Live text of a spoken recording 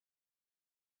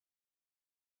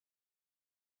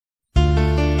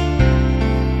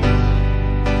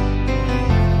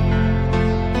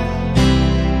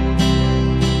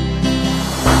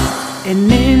An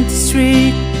empty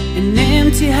street, an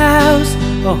empty house,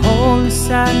 a hole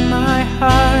inside my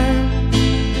heart.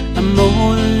 I'm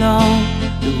all alone,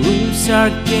 the roofs are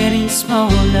getting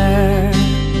smaller.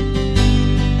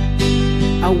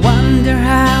 I wonder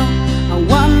how, I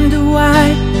wonder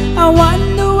why, I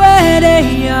wonder where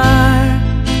they are.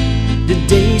 The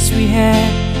days we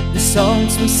had, the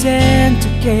songs we sang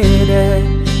together,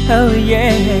 oh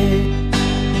yeah.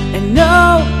 And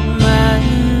oh my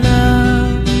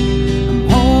love, I'm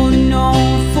holding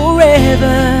on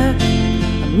forever.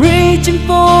 I'm reaching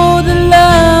for the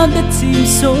love that seems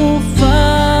so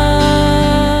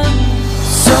far.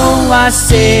 So I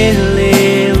said a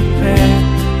little prayer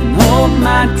and hope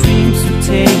my dreams will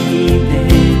take me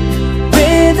there,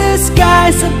 where the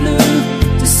skies are blue,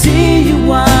 to see you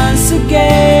once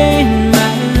again,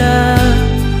 my love.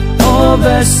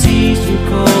 Overseas from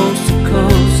coast to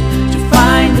coast, to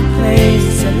find the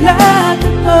places I love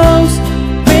the most,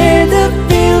 where the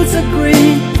fields are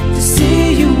green, to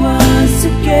see you once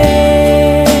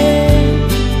again,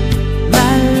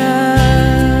 my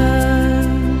love.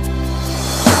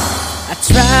 I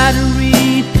try to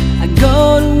read, I go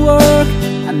to work,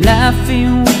 I'm laughing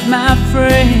with my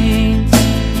friends,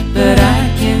 but I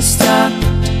can't stop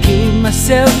to keep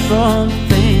myself from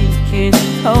thinking,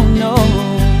 oh no.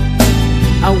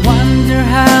 I wonder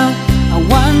how, I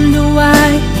wonder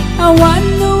why, I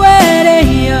wonder where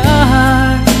they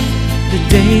are. The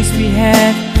days we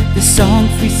had, the songs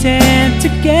we sang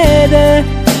together,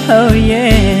 oh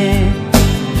yeah.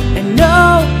 And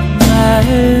oh my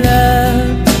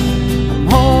love, I'm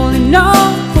holding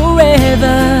on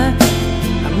forever.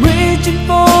 I'm reaching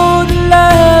for the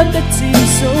love that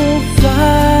seems so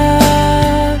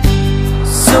far.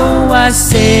 So I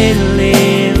said a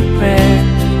little prayer,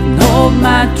 hope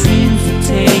my dreams will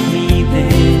take me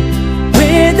there,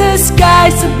 where the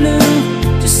skies are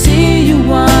blue, to see you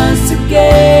once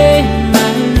again,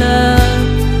 my love.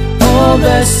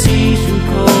 Overseas from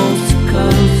coast to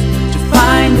coast, to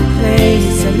find the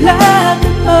place I love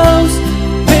the most,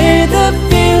 where the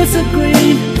fields are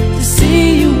green, to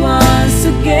see you once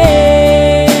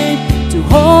again, to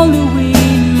hold you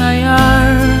in my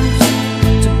arms,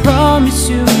 to promise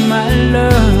you my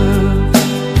love,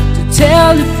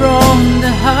 tell you from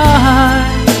the heart,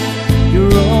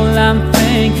 you're all I'm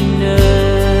thinking of.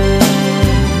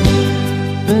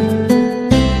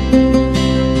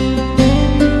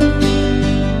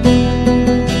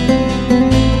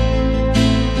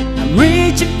 I'm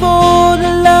reaching for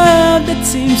the love that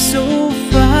seems so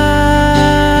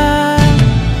far.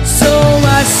 So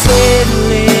I said a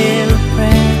little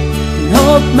prayer and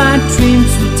hope my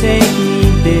dreams will take me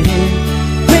there,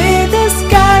 where the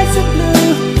skies are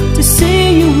blue, to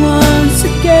see you once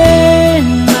again,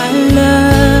 my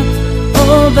love.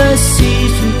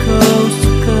 Overseas from coast to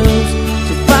coast,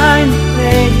 to find the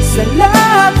place I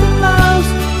love the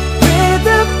most, where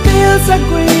the fields are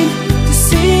green,